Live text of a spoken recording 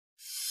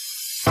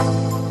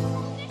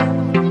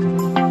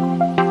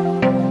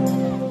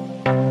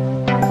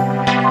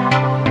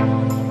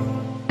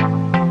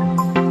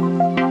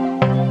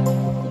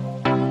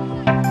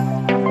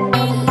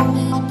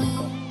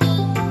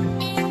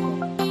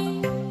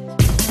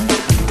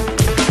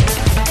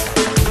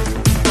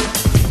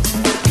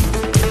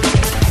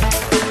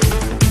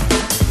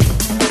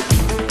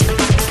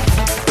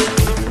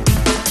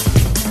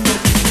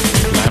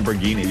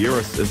Lamborghini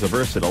Urus is a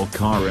versatile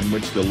car in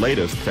which the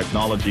latest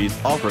technologies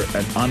offer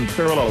an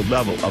unparalleled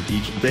level of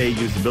each-day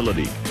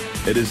usability.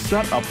 It is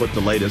set up with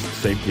the latest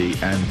safety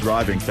and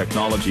driving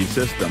technology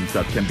systems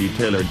that can be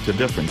tailored to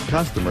different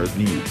customers'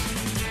 needs.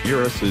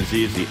 Urus is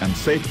easy and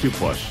safe to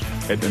push.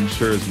 It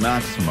ensures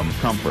maximum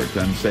comfort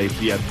and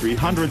safety at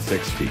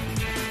 360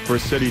 for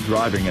city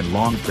driving and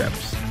long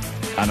trips.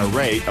 An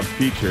array of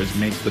features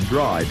makes the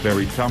drive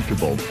very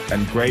comfortable,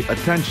 and great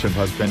attention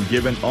has been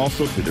given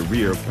also to the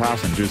rear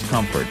passengers'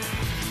 comfort.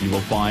 You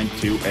will find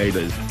two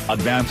ADAS,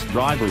 Advanced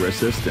Driver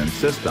Assistance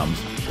Systems,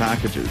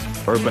 packages,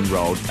 urban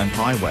road and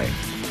highway.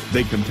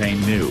 They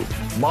contain new,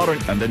 modern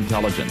and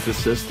intelligent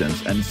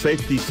assistance and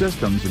safety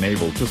systems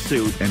enabled to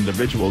suit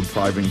individual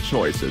driving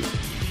choices.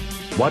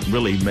 What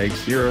really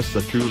makes Urus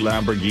a true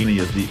Lamborghini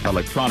is the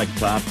electronic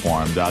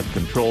platform that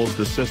controls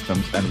the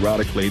systems and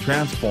radically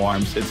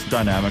transforms its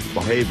dynamic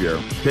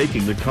behavior,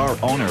 taking the car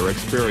owner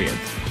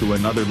experience to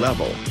another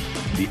level.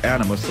 The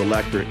Anima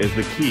selector is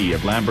the key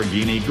of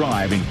Lamborghini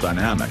driving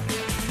dynamics,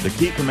 the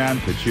key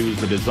command to choose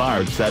the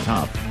desired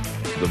setup.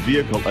 The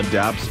vehicle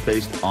adapts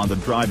based on the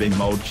driving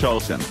mode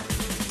chosen.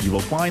 You will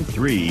find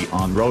 3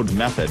 on-road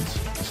methods: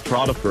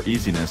 Strada for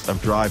easiness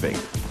of driving,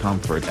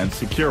 comfort and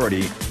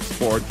security,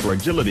 Sport for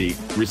agility,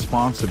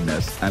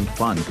 responsiveness and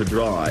fun to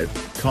drive,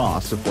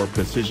 Casa for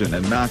precision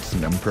and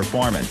maximum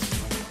performance.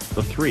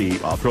 The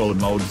 3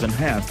 off-road modes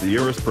enhance the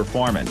Urus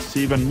performance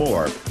even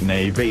more.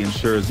 Neve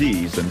ensures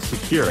ease and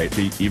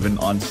security even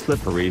on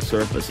slippery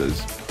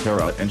surfaces.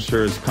 Terra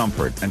ensures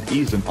comfort and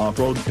ease in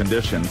off-road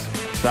conditions.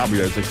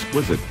 Sabbia is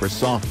exquisite for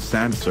soft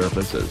sand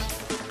surfaces.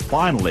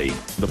 Finally,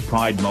 the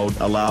Pride mode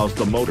allows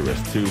the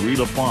motorist to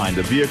redefine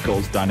the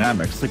vehicle's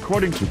dynamics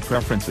according to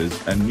preferences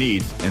and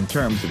needs in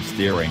terms of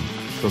steering,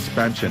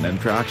 suspension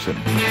and traction.